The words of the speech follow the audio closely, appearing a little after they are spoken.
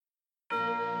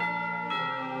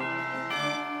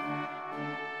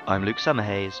I'm Luke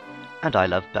Summerhays, and I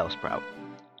love Bellsprout.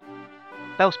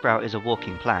 Bellsprout is a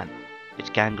walking plant, its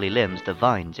gangly limbs the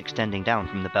vines extending down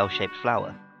from the bell-shaped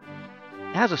flower.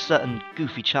 It has a certain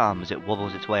goofy charm as it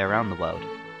wobbles its way around the world,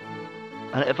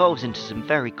 and it evolves into some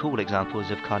very cool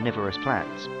examples of carnivorous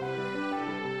plants.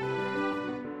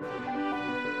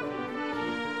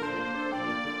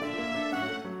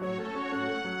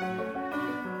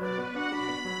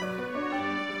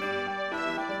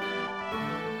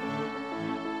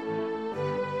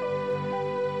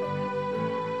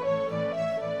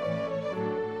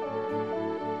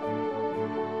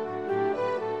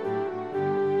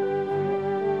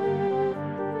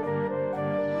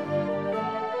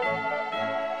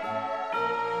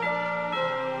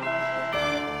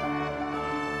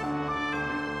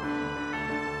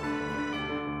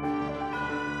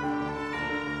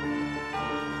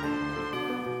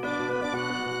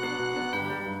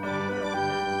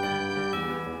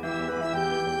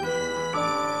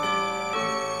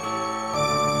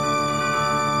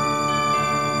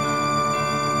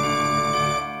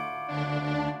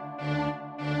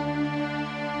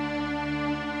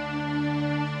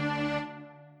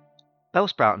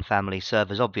 Bellsprout and family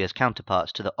serve as obvious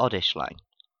counterparts to the Oddish line.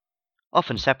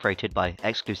 Often separated by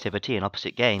exclusivity in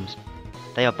opposite games,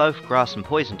 they are both grass and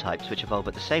poison types which evolve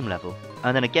at the same level,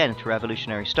 and then again through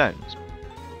evolutionary stones.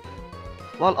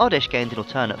 While Oddish gained an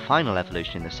alternate final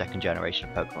evolution in the second generation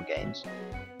of Pokemon games,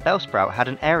 Bellsprout had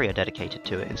an area dedicated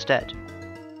to it instead.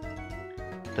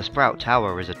 The Sprout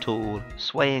Tower is a tall,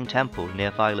 swaying temple near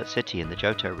Violet City in the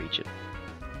Johto region.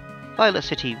 Violet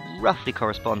City roughly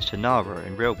corresponds to Nara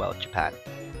in real-world Japan,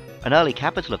 an early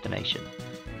capital of the nation,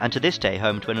 and to this day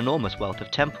home to an enormous wealth of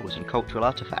temples and cultural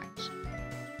artifacts.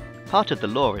 Part of the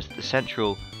lore is that the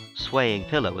central, swaying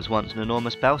pillar was once an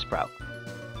enormous Bellsprout.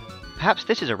 Perhaps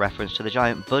this is a reference to the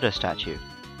giant Buddha statue,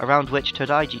 around which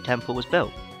Todaiji Temple was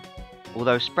built,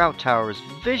 although Sprout Tower is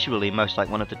visually most like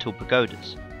one of the tall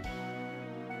pagodas.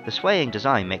 The swaying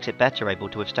design makes it better able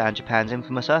to withstand Japan's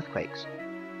infamous earthquakes,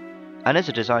 and is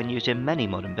a design used in many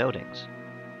modern buildings.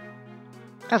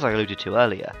 As I alluded to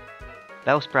earlier,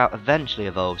 Bellsprout eventually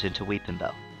evolves into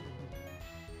Weepinbell.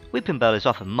 Weepinbell is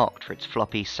often mocked for its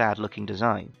floppy, sad-looking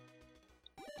design.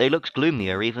 It looks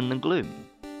gloomier even than Gloom.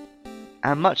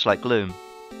 And much like Gloom,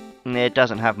 it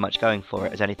doesn't have much going for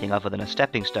it as anything other than a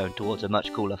stepping stone towards a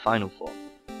much cooler final form.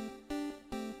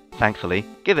 Thankfully,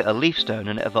 give it a leaf stone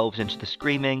and it evolves into the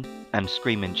screaming, and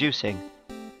scream-inducing,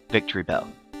 Victreebel.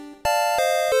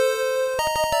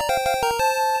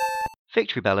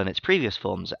 Victreebel and its previous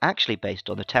forms are actually based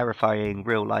on the terrifying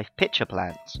real-life pitcher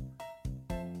plants.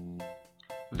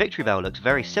 Victreebel looks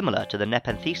very similar to the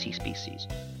Nepenthes species,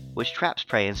 which traps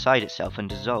prey inside itself and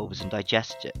dissolves and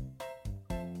digests it.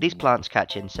 These plants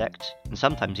catch insects, and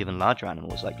sometimes even larger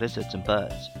animals like lizards and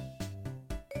birds.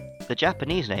 The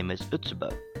Japanese name is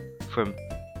Utsubo, from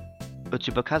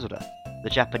Utsubokazura, the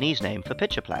Japanese name for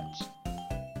pitcher plants.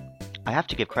 I have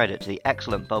to give credit to the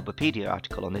excellent Bulbapedia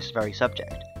article on this very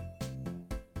subject.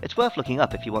 It's worth looking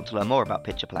up if you want to learn more about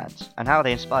pitcher plants, and how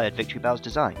they inspired Victreebel's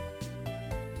design.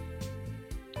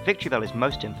 Victreebel is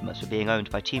most infamous for being owned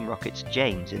by Team Rocket's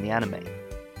James in the anime.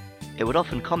 It would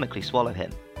often comically swallow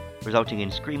him, resulting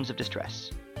in screams of distress.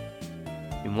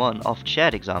 In one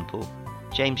oft-shared example,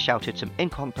 James shouted some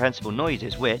incomprehensible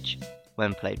noises which,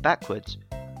 when played backwards,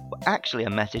 were actually a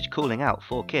message calling out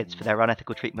 4 kids for their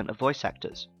unethical treatment of voice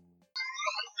actors.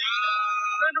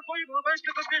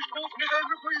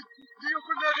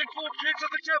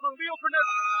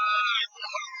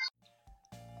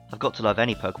 I've got to love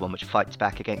any Pokemon which fights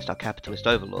back against our capitalist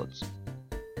overlords.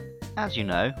 As you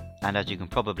know, and as you can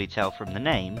probably tell from the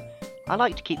name, I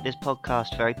like to keep this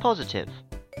podcast very positive.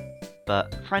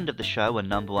 But friend of the show and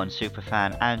 #1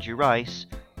 superfan Andrew Rice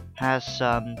has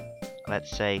some,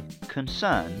 let's say,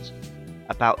 concerns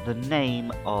about the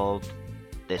name of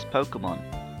this Pokemon.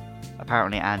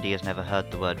 Apparently Andy has never heard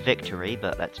the word victory,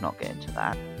 but let's not get into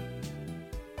that.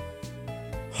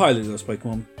 Hi Lizos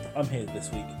Pokemon, I'm here this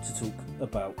week to talk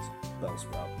about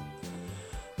Bellsprout.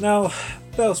 Now,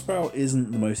 Bellsprout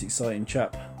isn't the most exciting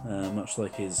chap, much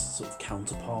like his sort of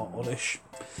counterpart Oddish,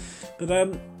 but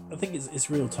I think it's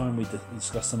real time we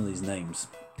discuss some of these names,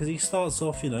 because he starts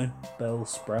off,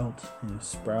 Bellsprout,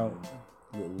 sprout,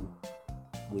 little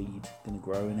weed, gonna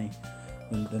grow in he.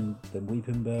 And then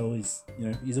Weepinbell is,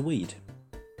 he's a weed.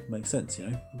 Makes sense,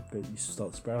 you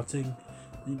start sprouting,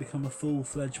 and you become a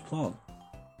full-fledged plant.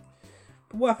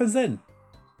 But what happens then?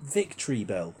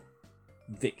 Victreebel.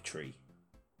 Victory.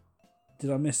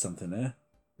 Did I miss something there?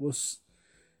 What's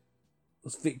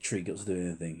Victory got to do with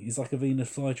anything? He's like a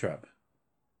Venus flytrap.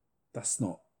 That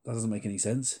doesn't make any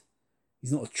sense.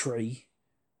 He's not a tree.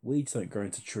 Weeds don't grow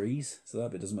into trees, so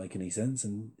that bit doesn't make any sense.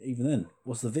 And even then,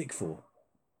 what's the Vic for?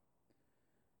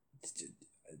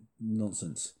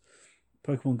 Nonsense.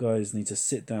 Pokemon guys need to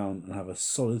sit down and have a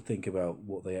solid think about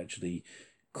what they actually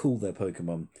call their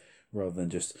Pokemon, rather than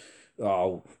just,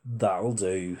 oh, that'll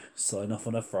do, sign off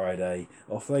on a Friday,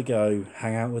 off they go,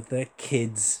 hang out with their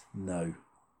kids. No.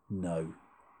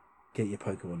 Get your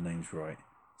Pokemon names right.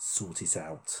 Sort it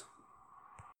out.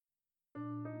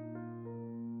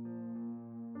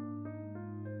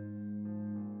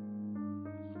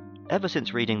 Ever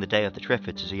since reading The Day of the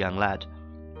Triffids as a young lad,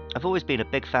 I've always been a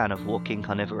big fan of walking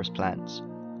carnivorous plants.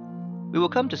 We will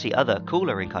come to see other,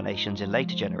 cooler incarnations in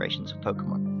later generations of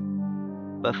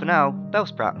Pokemon. But for now,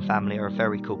 Bellsprout and family are a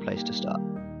very cool place to start.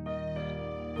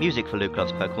 Music for Luke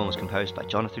Loves Pokemon was composed by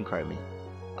Jonathan Cromie.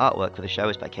 Artwork for the show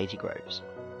is by Katie Groves.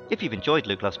 If you've enjoyed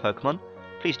Luke Loves Pokemon,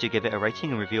 please do give it a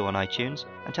rating and review on iTunes,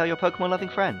 and tell your Pokemon-loving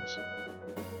friends.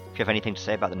 If you have anything to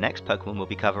say about the next Pokemon we'll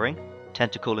be covering,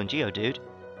 Tentacool and Geodude,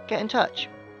 get in touch.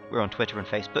 We're on Twitter and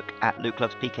Facebook at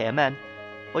LukeLovesPKMN,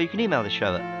 or you can email the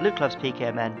show at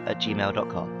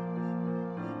lukelovespkmn@gmail.com.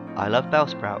 I love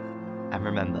Bellsprout, and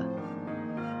remember,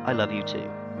 I love you too.